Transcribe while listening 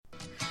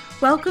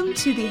Welcome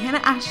to the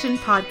Hannah Ashton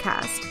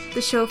Podcast,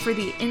 the show for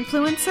the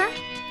influencer,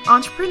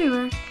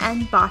 entrepreneur,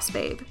 and boss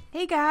babe.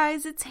 Hey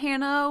guys, it's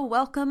Hannah.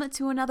 Welcome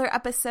to another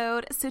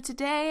episode. So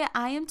today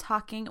I am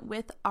talking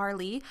with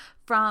Arlie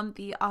from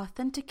the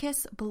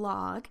Authenticus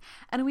blog,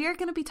 and we are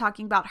going to be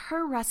talking about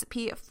her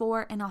recipe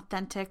for an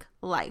authentic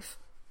life.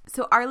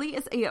 So Arlie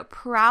is a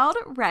proud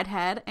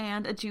redhead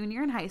and a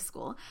junior in high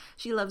school.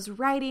 She loves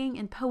writing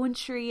and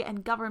poetry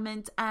and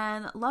government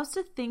and loves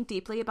to think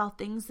deeply about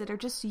things that are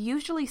just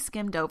usually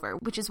skimmed over,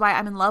 which is why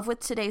I'm in love with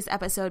today's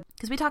episode,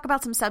 because we talk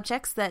about some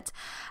subjects that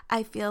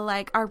I feel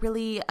like are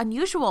really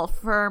unusual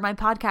for my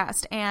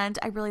podcast, and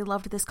I really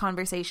loved this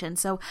conversation.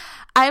 So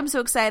I am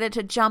so excited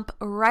to jump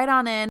right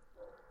on in.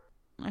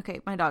 Okay,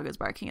 my dog is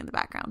barking in the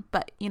background,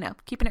 but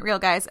keeping it real,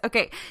 guys.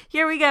 Okay,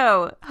 here we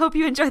go. Hope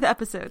you enjoy the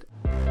episode.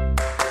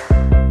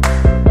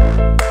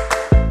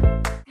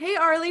 Hey,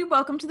 Arlie,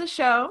 welcome to the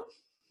show.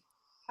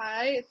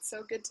 Hi, it's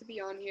so good to be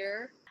on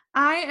here.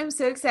 I am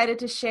so excited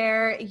to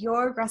share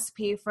your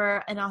recipe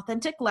for an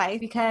authentic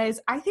life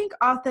because I think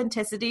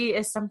authenticity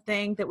is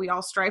something that we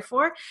all strive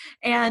for,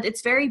 and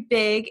it's very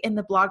big in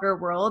the blogger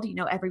world.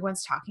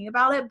 Everyone's talking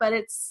about it, but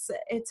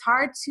it's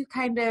hard to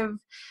kind of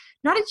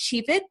not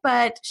achieve it,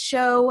 but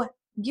show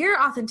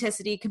your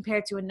authenticity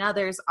compared to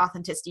another's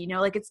authenticity.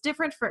 It's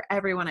different for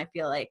everyone, I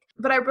feel like.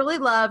 But I really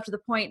loved the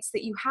points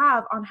that you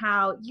have on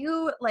how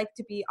you like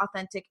to be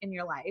authentic in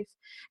your life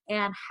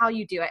and how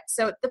you do it.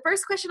 So the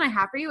first question I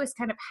have for you is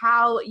kind of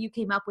how you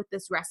came up with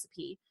this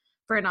recipe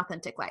for an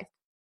authentic life.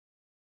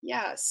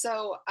 Yeah,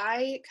 so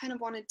I kind of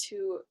wanted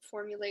to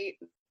formulate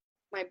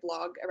my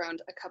blog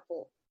around a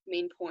couple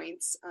main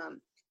points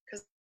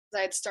because I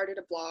had started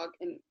a blog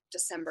in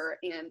December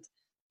and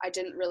I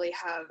didn't really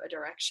have a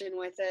direction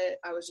with it.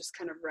 I was just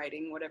kind of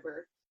writing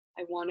whatever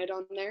I wanted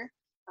on there,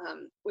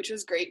 which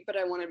was great, but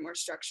I wanted more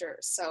structure.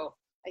 So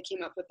I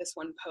came up with this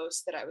one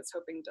post that I was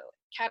hoping to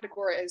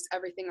categorize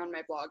everything on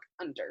my blog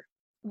under.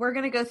 We're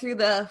going to go through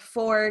the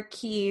 4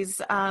 keys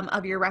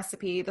of your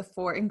recipe, the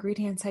 4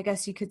 ingredients, I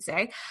guess you could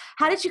say.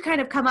 How did you kind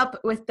of come up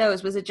with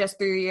those? Was it just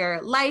through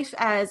your life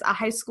as a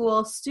high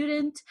school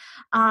student?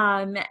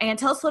 And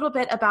tell us a little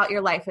bit about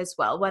your life as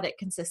well, what it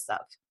consists of.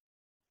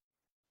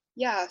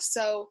 Yeah,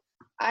 so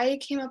I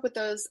came up with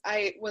those.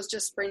 I was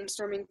just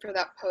brainstorming for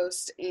that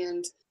post,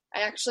 and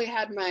I actually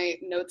had my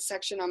notes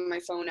section on my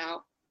phone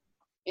out,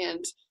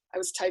 and I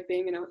was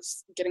typing, and I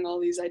was getting all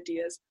these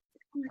ideas.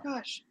 Oh my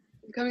gosh,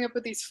 I'm coming up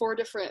with these 4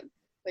 different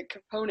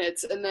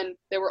components, and then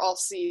they were all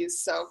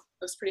C's, so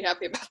I was pretty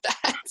happy about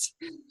that.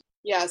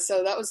 Yeah,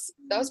 so that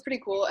was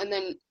pretty cool. And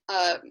then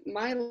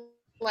my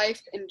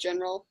life in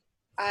general,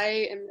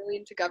 I am really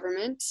into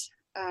government.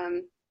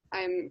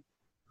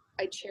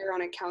 I chair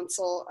on a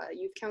council, a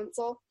youth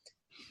council,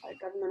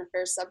 a government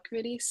affairs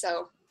subcommittee,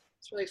 so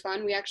it's really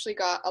fun. We actually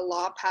got a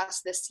law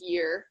passed this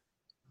year,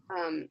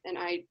 and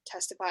I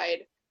testified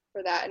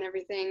for that and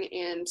everything,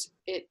 and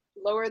it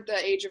lowered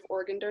the age of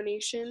organ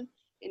donation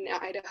in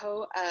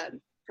Idaho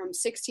from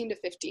 16 to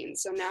 15.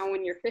 So now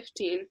when you're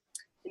 15,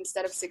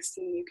 instead of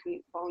 16, you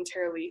can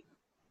voluntarily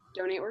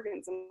donate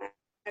organs in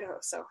Idaho.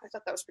 So I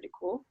thought that was pretty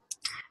cool.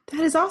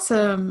 That is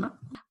awesome.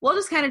 We'll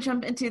just kind of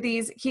jump into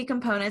these key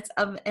components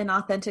of an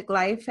authentic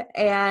life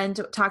and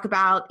talk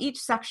about each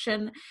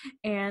section.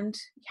 And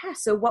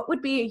so what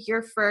would be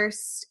your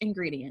first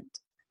ingredient?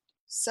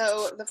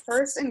 So the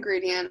first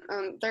ingredient,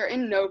 they're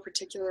in no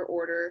particular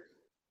order,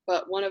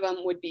 but one of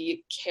them would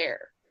be care.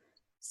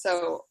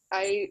 So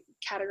I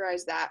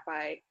categorize that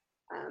by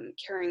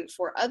caring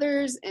for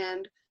others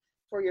and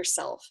for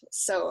yourself.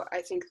 So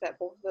I think that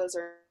both of those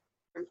are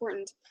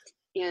important.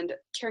 And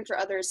caring for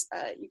others,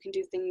 you can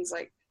do things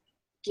like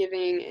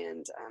giving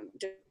and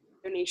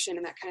donation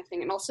and that kind of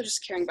thing, and also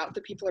just caring about the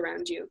people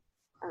around you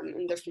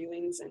and their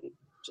feelings and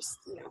just,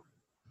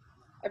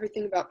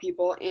 everything about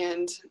people.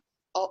 And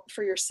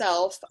for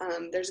yourself,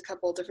 there's a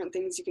couple different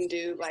things you can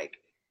do, like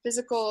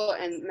physical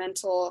and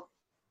mental.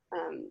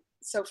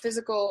 So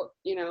physical,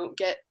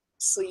 get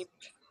sleep,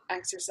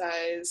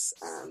 exercise,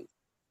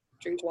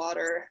 drink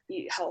water,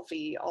 eat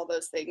healthy, all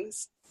those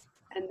things.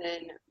 And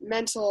then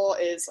mental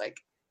is like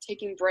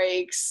taking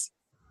breaks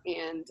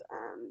and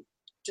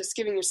just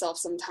giving yourself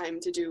some time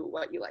to do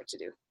what you like to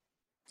do.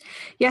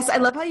 Yes, I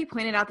love how you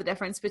pointed out the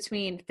difference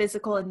between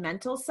physical and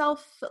mental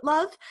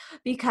self-love,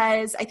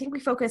 because I think we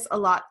focus a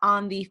lot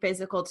on the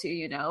physical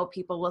too,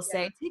 people will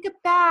say, take a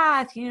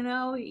bath,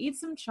 eat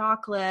some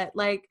chocolate,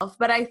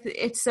 but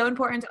it's so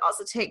important to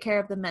also take care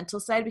of the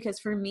mental side, because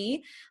for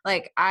me,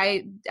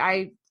 I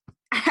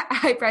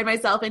pride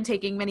myself in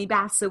taking many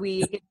baths a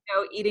week,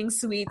 eating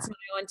sweets when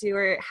I want to,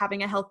 or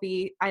having a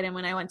healthy item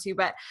when I want to.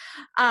 But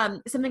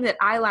something that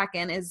I lack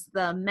in is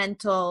the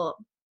mental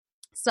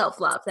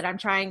self-love that I'm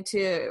trying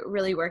to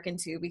really work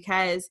into,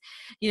 because,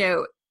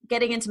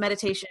 getting into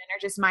meditation or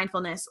just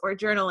mindfulness or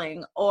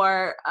journaling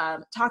or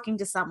talking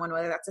to someone,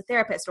 whether that's a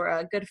therapist or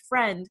a good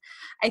friend,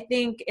 I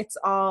think it's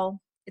all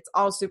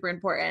super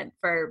important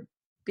for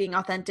being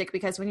authentic,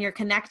 because when you're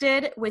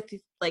connected with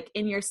like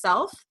in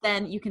yourself,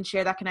 then you can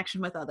share that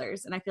connection with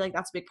others. And I feel like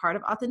that's a big part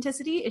of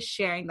authenticity, is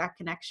sharing that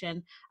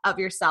connection of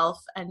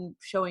yourself and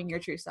showing your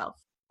true self.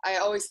 I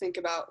always think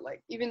about,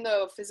 like, even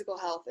though physical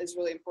health is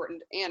really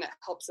important and it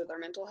helps with our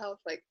mental health,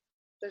 like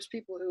there's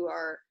people who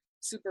are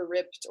super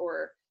ripped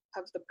or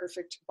have the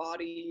perfect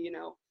body,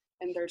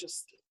 and they're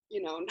just,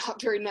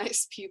 not very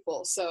nice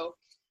people. So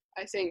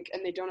I think,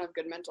 and they don't have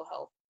good mental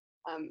health.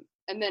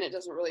 And then it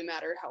doesn't really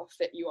matter how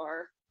fit you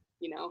are,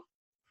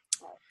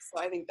 so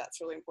I think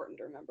that's really important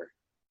to remember.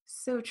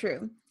 So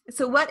true.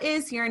 So what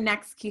is your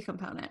next key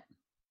component?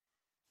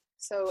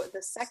 So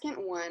the second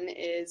one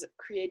is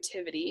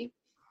creativity.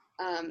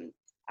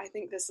 I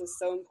think this is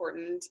so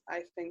important.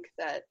 I think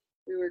that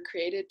we were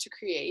created to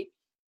create.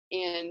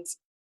 And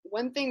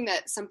one thing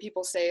that some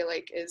people say,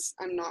 like, is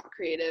I'm not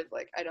creative,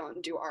 like I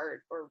don't do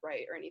art or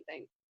write or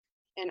anything.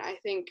 And I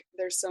think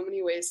there's so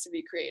many ways to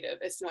be creative.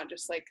 It's not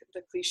just like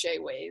the cliche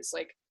ways,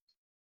 like,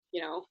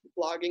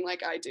 blogging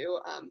like I do.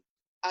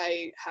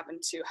 I happen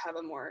to have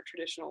a more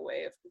traditional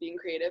way of being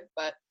creative,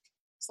 but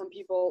some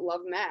people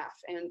love math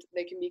and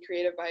they can be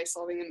creative by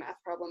solving a math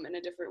problem in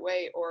a different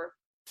way. Or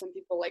some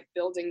people like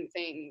building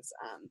things,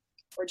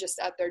 or just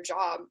at their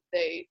job,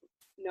 they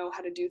know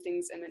how to do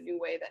things in a new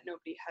way that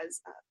nobody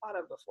has thought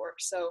of before.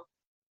 So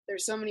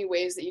there's so many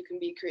ways that you can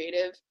be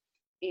creative.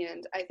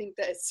 And I think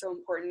that it's so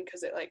important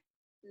because it like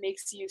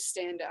makes you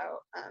stand out.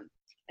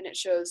 And it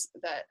shows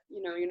that,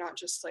 you're not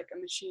just like a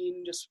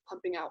machine just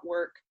pumping out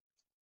work.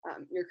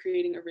 You're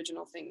creating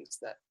original things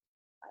that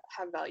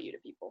have value to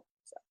people.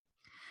 So.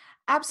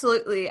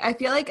 Absolutely. I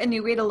feel like a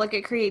new way to look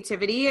at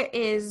creativity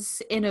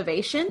is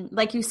innovation.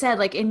 Like you said,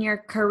 like in your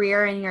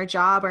career, in your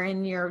job, or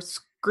in your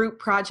group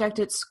project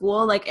at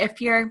school, like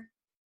if you're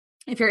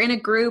in a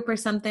group or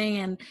something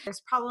and there's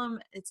a problem,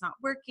 it's not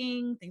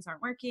working, things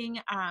aren't working,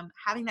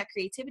 having that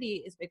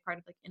creativity is a big part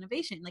of like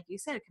innovation. Like you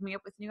said, coming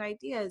up with new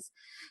ideas.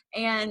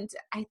 And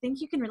I think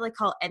you can really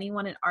call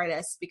anyone an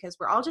artist, because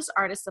we're all just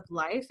artists of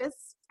life, as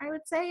I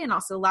would say. And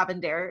also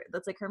Lavender,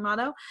 that's like her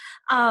motto.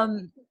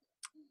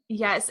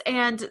 Yes.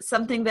 And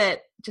something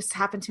that just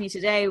happened to me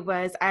today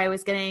was I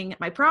was getting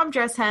my prom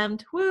dress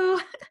hemmed. Woo.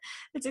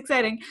 It's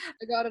exciting.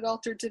 I got it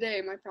altered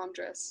today, my prom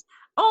dress.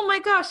 Oh my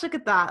gosh, look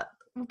at that.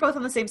 We're both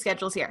on the same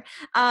schedules here.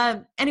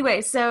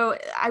 Anyway, so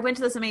I went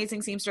to this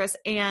amazing seamstress,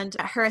 and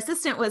her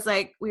assistant was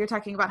like, we were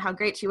talking about how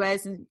great she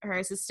was, and her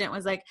assistant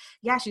was like,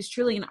 yeah, she's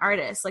truly an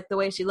artist. Like the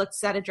way she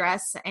looks at a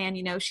dress, and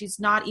she's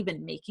not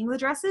even making the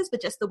dresses,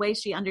 but just the way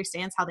she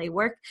understands how they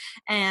work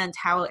and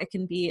how it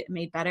can be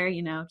made better.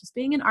 Just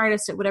being an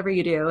artist at whatever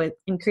you do,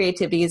 and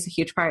creativity is a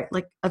huge part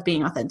like of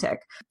being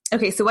authentic.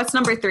 Okay, so what's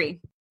number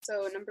 3?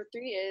 So number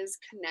 3 is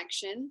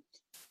connection.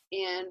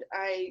 And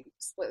I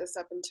split this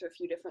up into a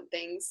few different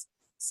things.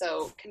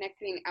 So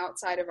connecting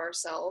outside of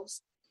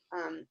ourselves,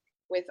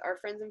 with our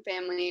friends and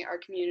family, our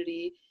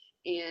community,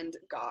 and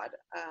God.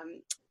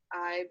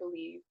 I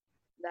believe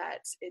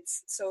that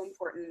it's so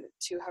important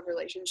to have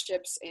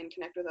relationships and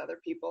connect with other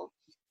people,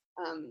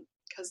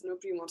 because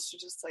nobody wants to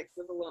just like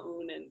live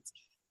alone and,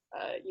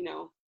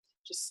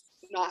 just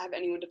not have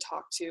anyone to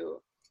talk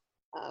to.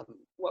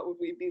 What would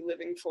we be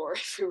living for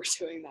if we were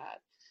doing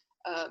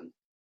that?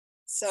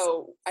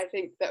 So I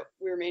think that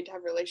we're made to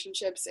have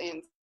relationships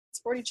and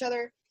support each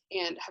other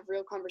and have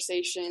real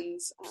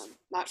conversations,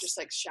 not just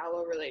like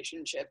shallow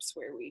relationships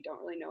where we don't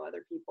really know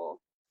other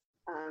people.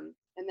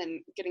 And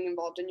then getting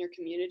involved in your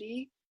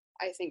community,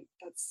 I think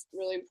that's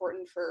really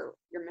important for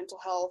your mental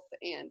health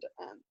and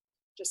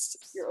just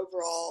your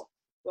overall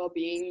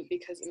well-being,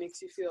 because it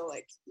makes you feel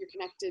like you're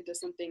connected to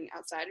something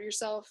outside of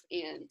yourself,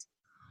 and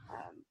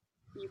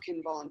you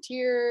can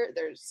volunteer.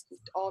 There's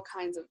all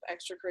kinds of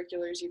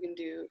extracurriculars you can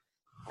do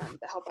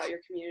that help out your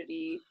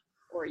community,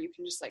 or you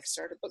can just like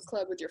start a book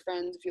club with your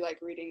friends if you like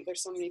reading.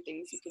 There's so many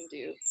things you can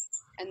do.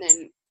 And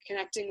then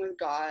connecting with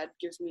God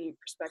gives me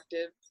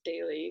perspective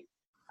daily.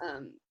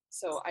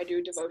 So I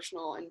do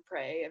devotional and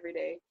pray every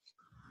day,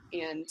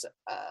 and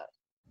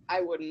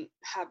I wouldn't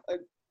have a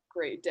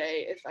great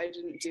day if I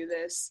didn't do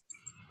this.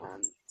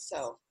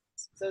 So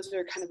those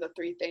are kind of the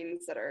 3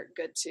 things that are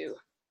good to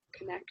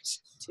connect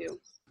to.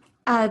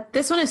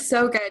 This one is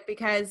so good,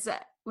 because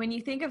when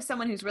you think of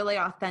someone who's really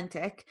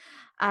authentic,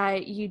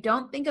 you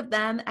don't think of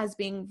them as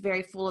being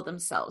very full of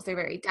themselves. They're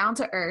very down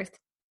to earth,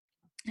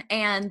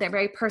 and they're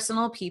very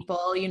personal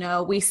people.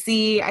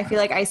 I feel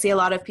like I see a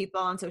lot of people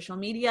on social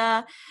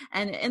media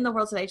and in the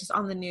world today, just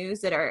on the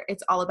news,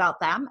 it's all about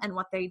them and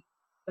what they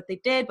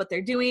did, what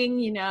they're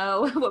doing,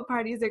 what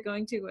parties they're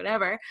going to,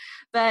 whatever.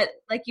 But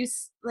like you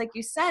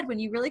said, when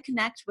you really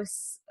connect with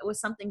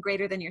something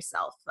greater than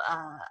yourself,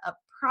 a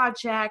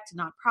project,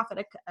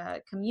 nonprofit, a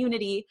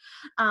community,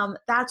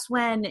 that's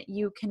when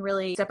you can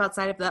really step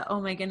outside of the,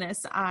 oh my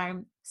goodness,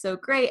 I'm so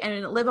great,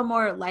 and live a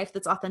more life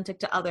that's authentic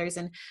to others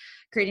and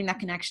creating that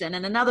connection.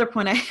 And another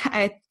point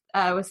I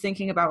was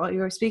thinking about while you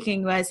were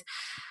speaking was,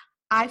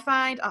 I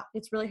find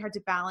it's really hard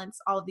to balance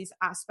all of these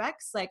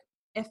aspects. Like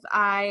if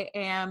I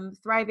am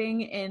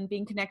thriving in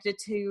being connected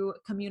to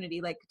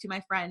community, like to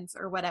my friends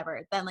or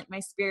whatever, then like my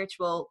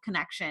spiritual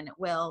connection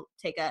will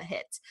take a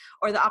hit.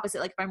 Or the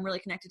opposite, like if I'm really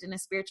connected in a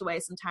spiritual way,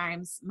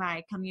 sometimes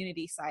my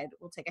community side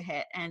will take a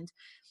hit. And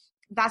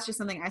that's just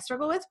something I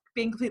struggle with,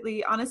 being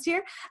completely honest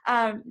here,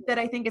 that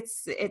I think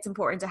it's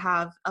important to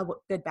have a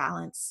good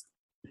balance.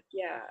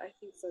 Yeah, I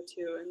think so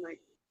too. And like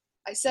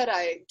I said,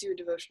 I do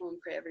devotional and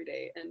pray every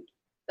day, and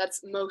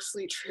that's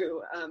mostly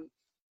true. Of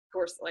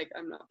course, like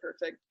I'm not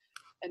perfect,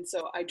 and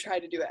so I try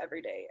to do it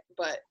every day.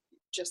 But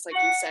just like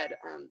you said,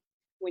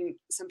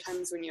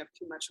 sometimes when you have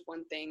too much of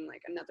one thing,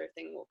 like another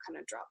thing will kind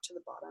of drop to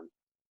the bottom.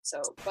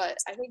 So, but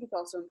I think it's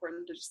also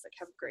important to just like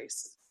have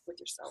grace with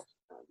yourself.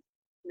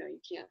 You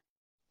can't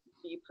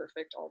be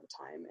perfect all the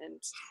time,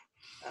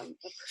 and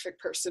a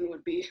perfect person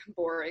would be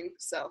boring.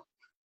 So.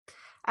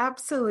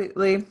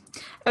 Absolutely.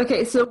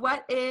 Okay, so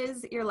what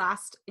is your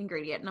last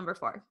ingredient, number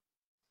 4?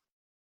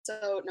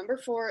 So number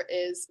 4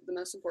 is the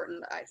most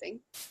important, I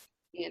think,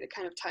 and it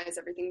kind of ties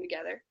everything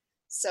together.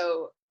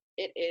 So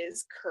it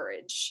is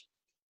courage.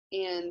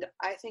 And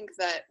I think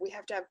that we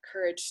have to have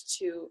courage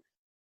to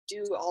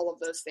do all of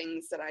those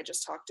things that I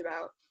just talked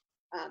about,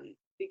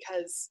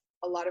 because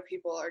a lot of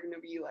people are going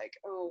to be like,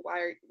 oh,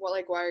 why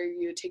are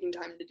you taking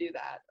time to do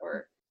that?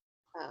 Or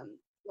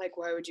like,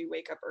 why would you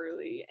wake up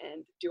early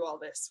and do all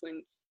this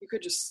when you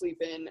could just sleep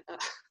in?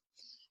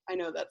 I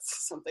know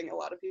that's something a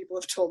lot of people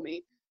have told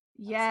me.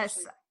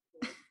 Yes.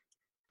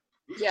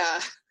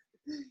 Yeah.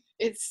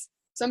 It's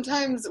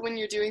sometimes when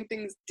you're doing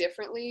things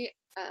differently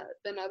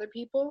than other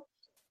people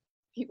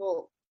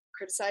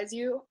criticize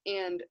you,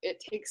 and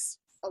it takes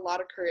a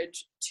lot of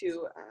courage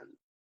to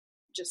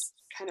just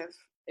kind of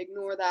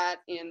ignore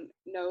that and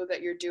know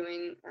that you're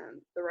doing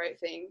the right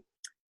thing.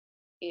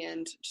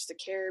 And just to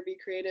care, be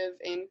creative,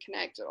 and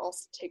connect, it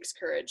also takes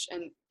courage.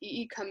 And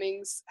E.E.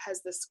 Cummings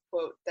has this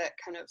quote that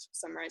kind of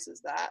summarizes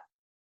that,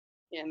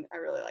 and I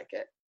really like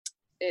it.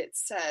 It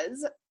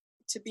says,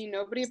 "To be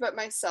nobody but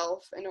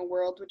myself in a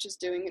world which is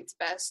doing its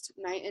best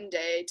night and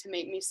day to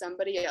make me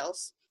somebody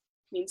else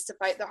means to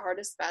fight the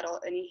hardest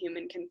battle any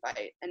human can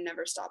fight and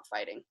never stop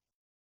fighting."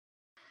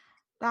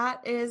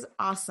 That is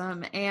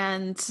awesome.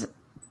 And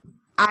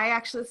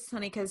it's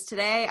funny because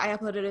today I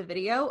uploaded a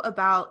video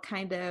about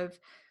kind of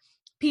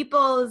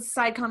people's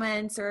side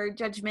comments or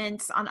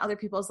judgments on other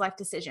people's life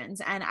decisions.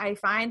 And I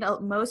find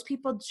most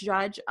people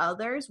judge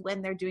others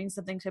when they're doing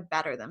something to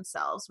better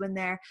themselves, when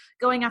they're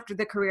going after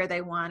the career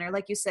they want, or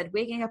like you said,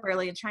 waking up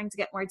early and trying to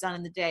get more done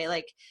in the day.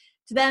 Like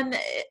to them,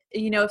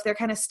 if they're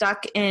kind of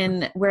stuck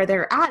in where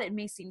they're at, it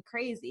may seem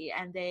crazy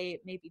and they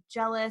may be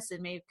jealous.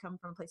 It may come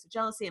from a place of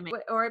jealousy,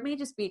 or it may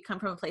just come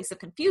from a place of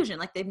confusion.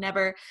 Like they've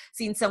never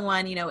seen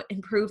someone,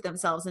 improve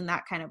themselves in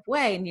that kind of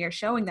way. And you're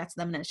showing that to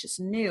them and it's just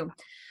new.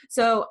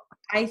 So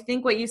I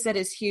think what you said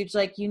is huge.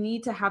 Like you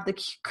need to have the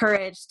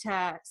courage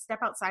to step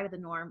outside of the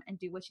norm and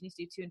do what you need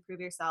to do to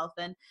improve yourself.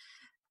 And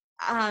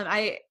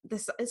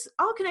this is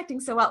all connecting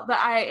so well, but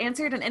I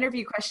answered an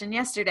interview question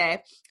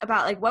yesterday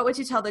about like, what would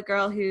you tell the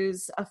girl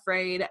who's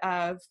afraid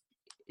of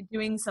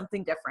doing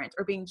something different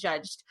or being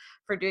judged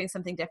for doing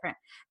something different?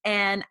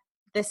 And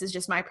this is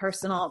just my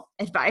personal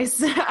advice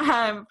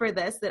for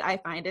this that I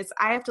find is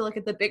I have to look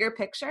at the bigger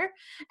picture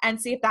and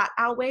see if that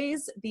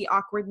outweighs the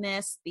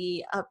awkwardness,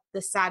 the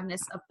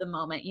sadness of the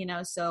moment,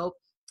 So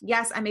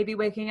yes, I may be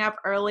waking up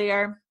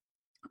earlier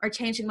or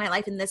changing my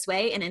life in this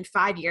way. And in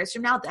 5 years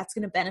from now, that's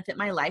going to benefit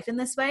my life in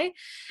this way.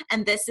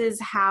 And this is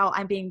how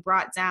I'm being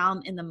brought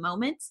down in the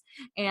moment.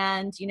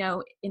 And,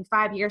 in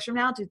 5 years from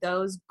now, do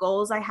those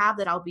goals I have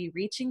that I'll be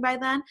reaching by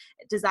then,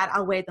 does that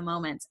outweigh the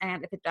moment?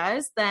 And if it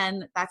does,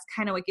 then that's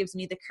kind of what gives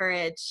me the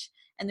courage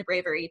and the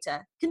bravery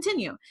to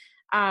continue.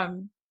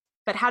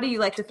 But how do you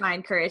like to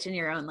find courage in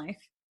your own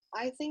life?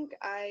 I think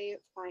I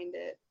find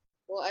it,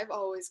 well, I've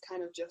always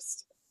kind of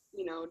just,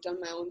 done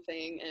my own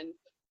thing and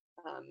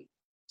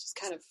just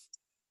kind of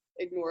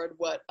ignored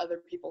what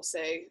other people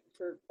say,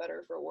 for better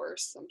or for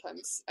worse.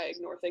 Sometimes I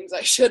ignore things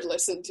I should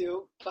listen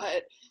to,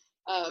 but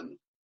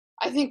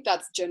I think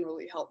that's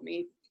generally helped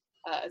me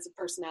as a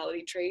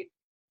personality trait.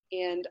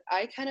 And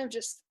I kind of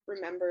just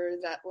remember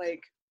that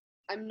like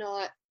I'm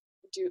not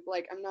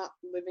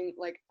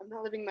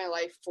living my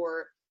life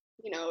for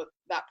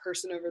that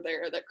person over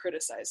there that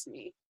criticized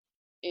me.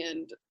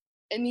 And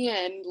in the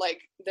end,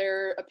 like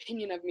their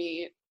opinion of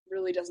me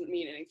really doesn't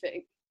mean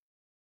anything.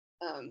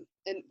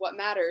 And what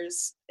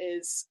matters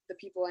is the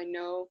people I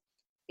know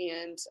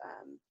and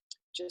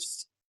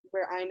just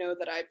where I know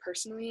that I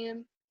personally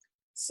am.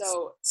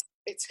 So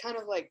it's kind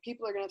of like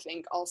people are going to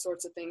think all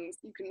sorts of things.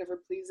 You can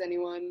never please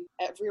anyone.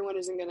 Everyone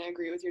isn't going to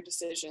agree with your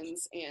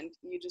decisions, and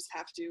you just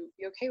have to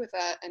be okay with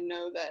that and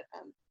know that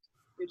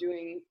you're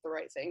doing the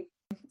right thing.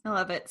 I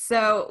love it.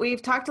 So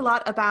we've talked a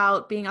lot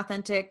about being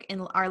authentic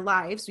in our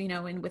lives,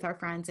 and with our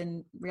friends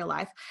in real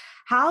life.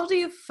 How do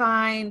you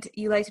find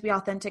you like to be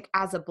authentic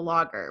as a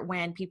blogger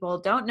when people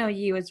don't know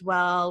you as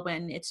well,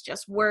 when it's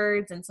just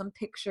words and some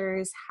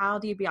pictures? How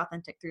do you be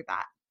authentic through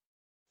that?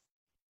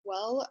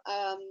 Well,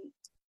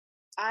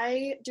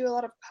 I do a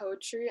lot of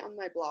poetry on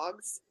my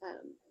blogs.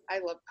 I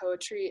love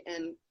poetry,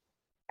 and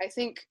I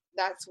think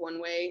that's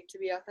one way to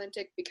be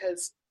authentic,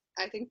 because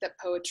I think that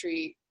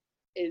poetry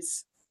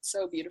is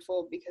so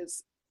beautiful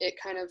because it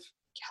kind of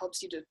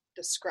helps you to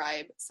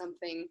describe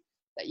something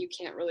that you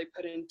can't really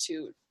put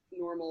into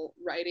normal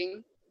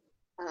writing.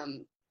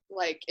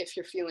 Like if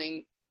you're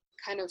feeling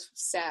kind of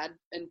sad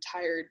and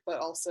tired, but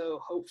also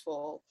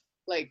hopeful,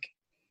 like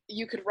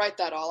you could write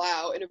that all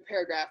out in a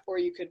paragraph, or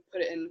you could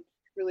put it in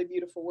really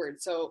beautiful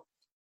words. So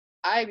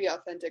I be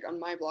authentic on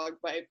my blog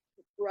by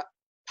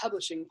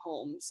publishing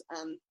poems.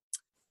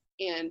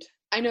 And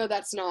I know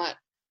that's not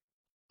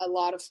a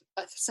lot of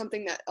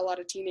something that a lot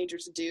of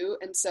teenagers do.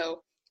 And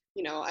so,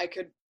 I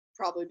could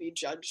probably be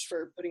judged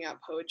for putting out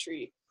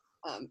poetry.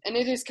 And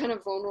it is kind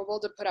of vulnerable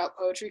to put out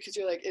poetry because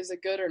you're like, is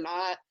it good or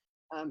not?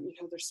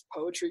 There's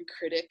poetry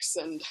critics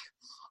and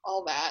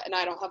all that. And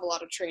I don't have a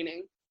lot of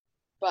training,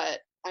 but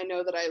I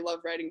know that I love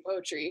writing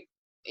poetry,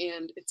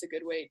 and it's a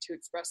good way to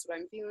express what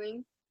I'm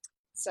feeling.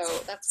 So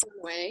that's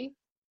one way.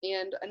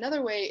 And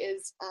another way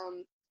is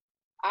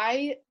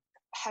I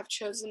have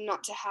chosen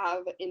not to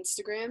have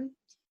Instagram,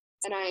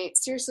 and I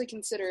seriously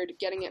considered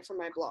getting it for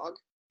my blog.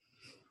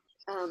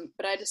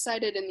 But I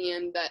decided in the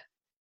end that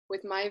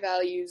with my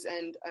values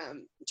and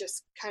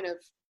just kind of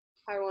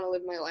how I want to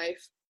live my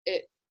life,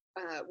 it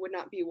would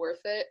not be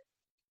worth it.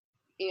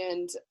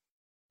 And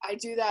I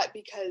do that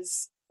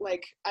because,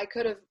 like, I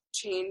could have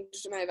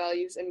changed my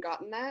values and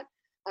gotten that.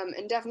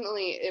 And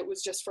definitely it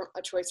was just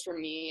a choice for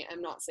me.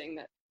 I'm not saying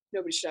that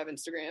nobody should have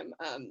Instagram.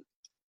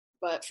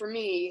 But for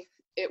me,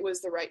 it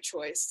was the right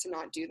choice to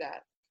not do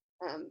that.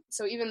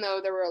 So even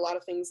though there were a lot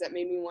of things that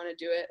made me want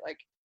to do it, like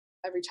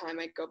every time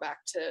I go back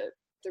to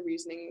the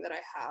reasoning that I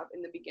have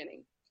in the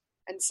beginning.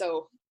 And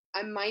so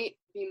I might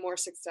be more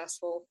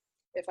successful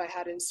if I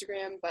had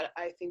Instagram, but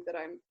I think that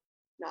I'm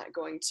not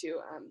going to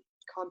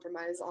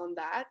compromise on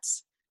that.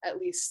 At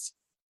least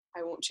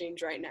I won't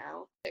change right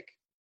now.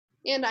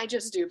 And I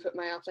just do put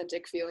my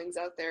authentic feelings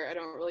out there. I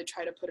don't really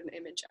try to put an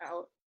image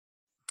out.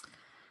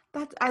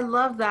 I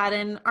love that.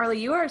 And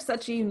Arlie, you are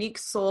such a unique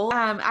soul.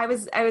 I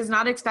was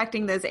not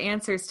expecting those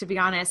answers, to be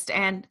honest.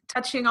 And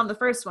touching on the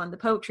first one, the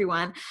poetry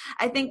one,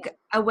 I think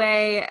a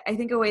way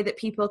that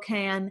people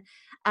can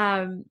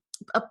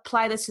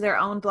apply this to their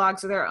own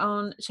blogs or their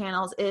own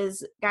channels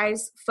is,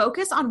 guys,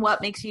 focus on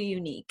what makes you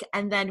unique.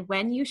 And then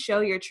when you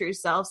show your true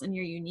selves and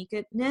your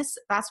uniqueness,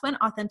 that's when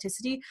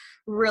authenticity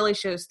really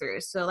shows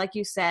through. So like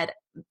you said,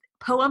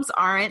 poems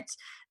aren't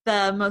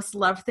the most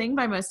loved thing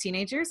by most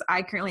teenagers.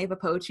 I currently have a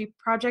poetry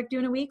project due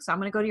in a week, so I'm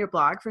going to go to your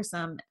blog for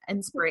some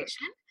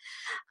inspiration.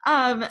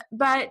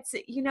 But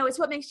it's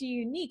what makes you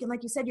unique. And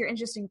like you said, your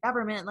interest in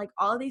government, like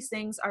all of these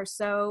things are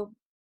so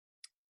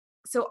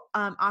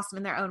awesome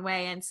in their own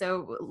way. And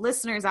so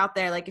listeners out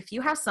there, like if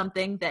you have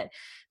something that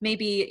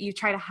maybe you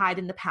try to hide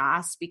in the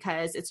past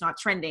because it's not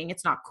trending,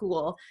 it's not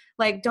cool,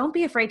 like don't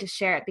be afraid to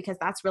share it, because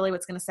that's really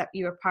what's going to set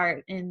you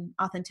apart in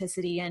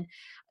authenticity. And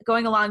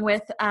going along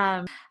with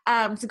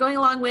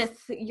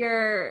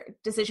your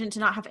decision to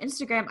not have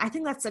Instagram, I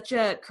think that's such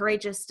a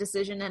courageous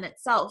decision in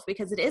itself,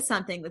 because it is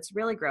something that's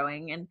really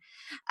growing. And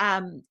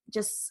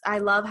I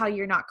love how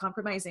you're not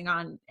compromising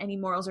on any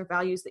morals or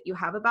values that you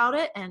have about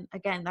it. And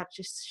again, that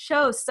just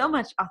shows so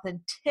much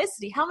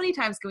authenticity. How many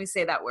times can we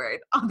say that word,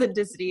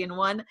 authenticity, in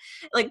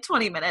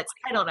 20 minutes?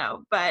 I don't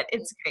know, but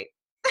it's great.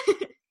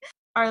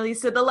 Arlie,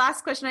 so the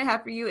last question I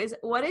have for you is,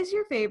 what is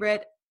your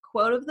favorite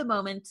quote of the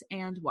moment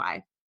and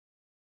why?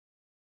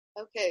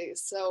 Okay,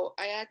 so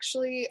I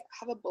actually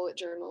have a bullet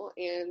journal,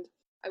 and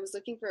I was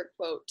looking for a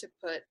quote to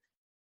put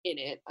in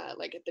it,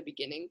 like at the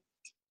beginning.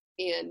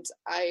 And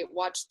I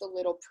watched The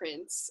Little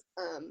Prince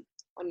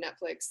on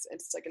Netflix.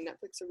 It's like a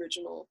Netflix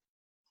original,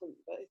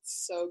 but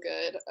it's so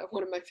good.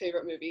 One of my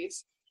favorite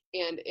movies.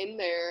 And in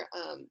there,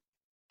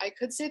 I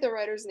could say the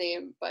writer's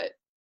name, but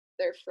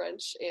they're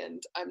French,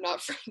 and I'm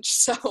not French,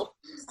 so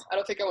I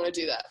don't think I want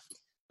to do that.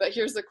 But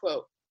here's the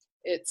quote.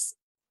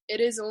 It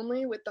is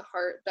only with the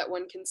heart that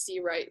one can see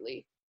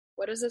rightly.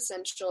 What is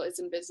essential is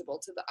invisible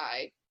to the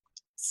eye.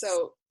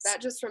 So that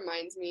just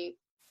reminds me,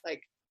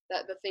 like,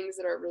 that the things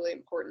that are really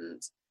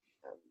important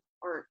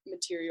aren't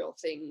material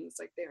things,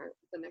 like they aren't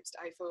the next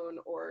iPhone,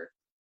 or,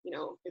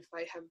 if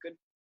I have good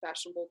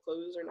fashionable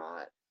clothes or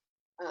not,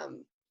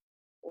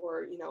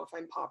 or, if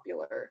I'm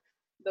popular.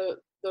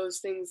 Those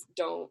things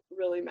don't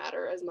really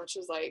matter as much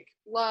as like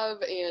love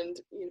and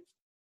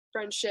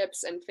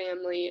friendships and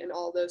family and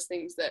all those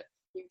things that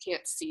you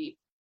can't see.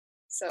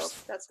 So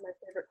that's my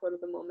favorite quote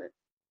of the moment.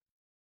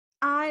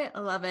 I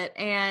love it.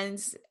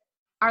 And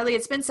Arlie,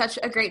 it's been such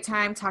a great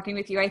time talking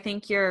with you. I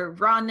think your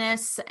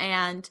rawness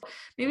and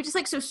maybe just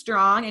like so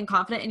strong and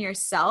confident in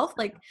yourself,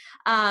 like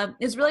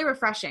is really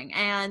refreshing.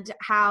 And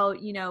how,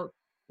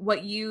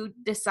 what you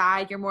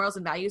decide, your morals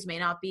and values may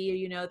not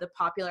be, the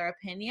popular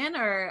opinion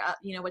or,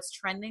 what's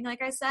trending,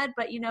 like I said,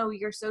 but,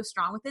 you're so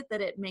strong with it that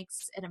it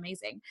makes it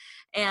amazing.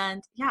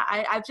 And yeah,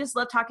 I've just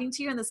loved talking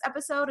to you in this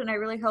episode, and I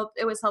really hope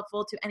it was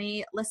helpful to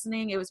any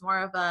listening. It was more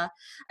of a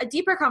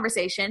deeper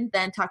conversation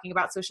than talking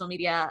about social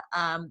media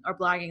or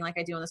blogging like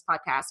I do on this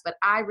podcast, but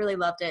I really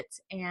loved it.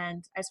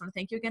 And I just want to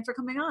thank you again for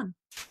coming on.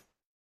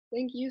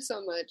 Thank you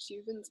so much.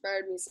 You've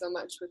inspired me so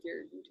much with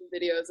your YouTube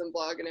videos and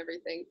blog and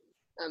everything,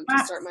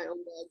 to start my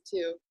own blog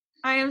too.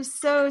 I am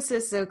so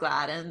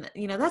glad. And,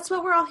 that's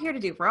what we're all here to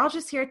do. We're all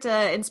just here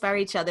to inspire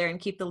each other and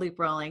keep the loop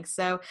rolling.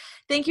 So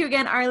thank you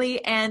again,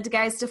 Arlie. And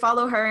guys, to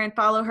follow her and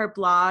follow her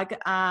blog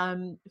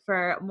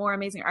for more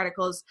amazing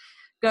articles,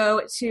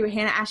 go to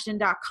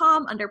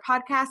hannahashton.com under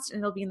podcast, and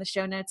it'll be in the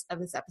show notes of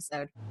this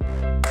episode.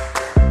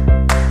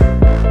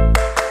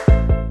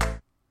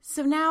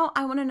 So now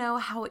I want to know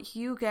how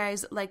you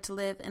guys like to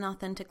live an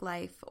authentic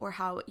life, or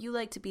how you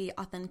like to be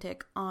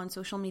authentic on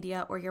social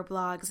media or your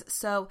blogs.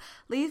 So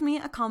leave me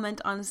a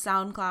comment on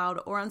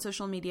SoundCloud or on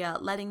social media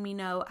letting me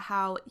know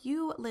how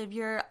you live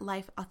your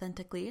life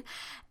authentically.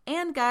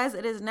 And guys,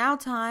 it is now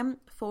time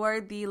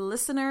for the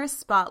listener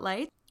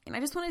spotlight. And I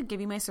just want to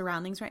give you my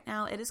surroundings right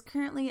now. It is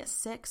currently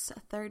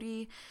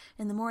 6:30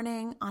 in the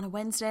morning on a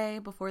Wednesday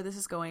before this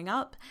is going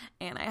up,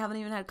 and I haven't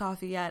even had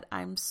coffee yet.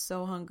 I'm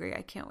so hungry.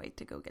 I can't wait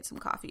to go get some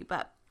coffee.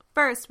 But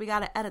first, we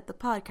got to edit the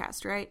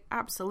podcast, right?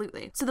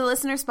 Absolutely. So the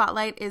listener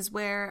spotlight is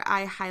where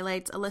I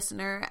highlight a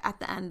listener at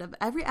the end of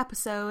every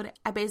episode.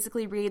 I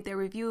basically read their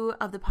review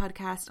of the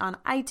podcast on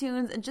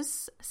iTunes and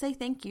just say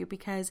thank you,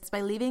 because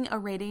by leaving a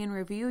rating and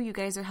review, you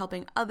guys are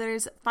helping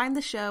others find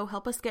the show,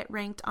 help us get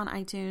ranked on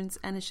iTunes,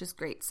 and it's just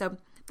great. So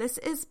this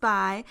is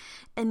by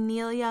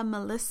Anelia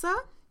Melissa.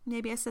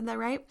 Maybe I said that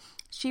right.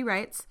 She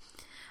writes,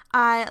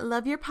 I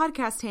love your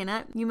podcast,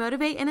 Hannah. You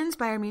motivate and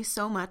inspire me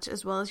so much,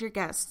 as well as your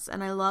guests,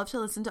 and I love to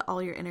listen to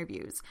all your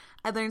interviews.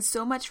 I learned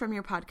so much from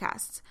your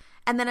podcasts.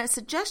 And then a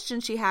suggestion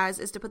she has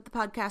is to put the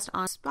podcast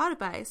on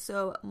Spotify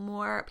so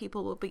more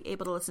people will be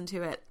able to listen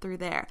to it through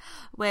there,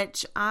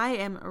 which I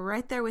am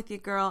right there with you,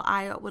 girl.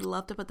 I would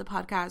love to put the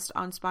podcast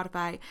on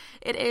Spotify.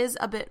 It is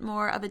a bit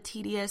more of a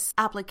tedious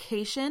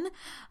application,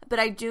 but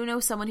I do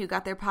know someone who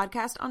got their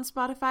podcast on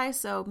Spotify,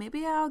 so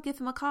maybe I'll give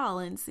him a call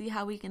and see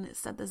how we can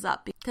set this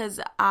up, because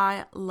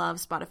I love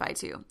Spotify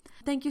too.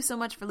 Thank you so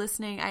much for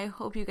listening. I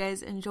hope you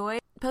guys enjoy.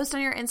 Post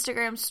on your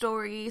Instagram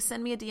story,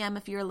 send me a DM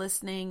if you're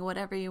listening,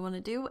 whatever you want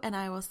to do, and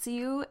I will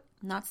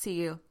not see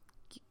you.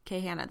 Okay,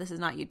 Hannah, this is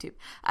not YouTube.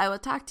 I will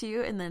talk to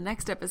you in the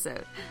next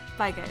episode.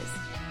 Bye,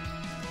 guys.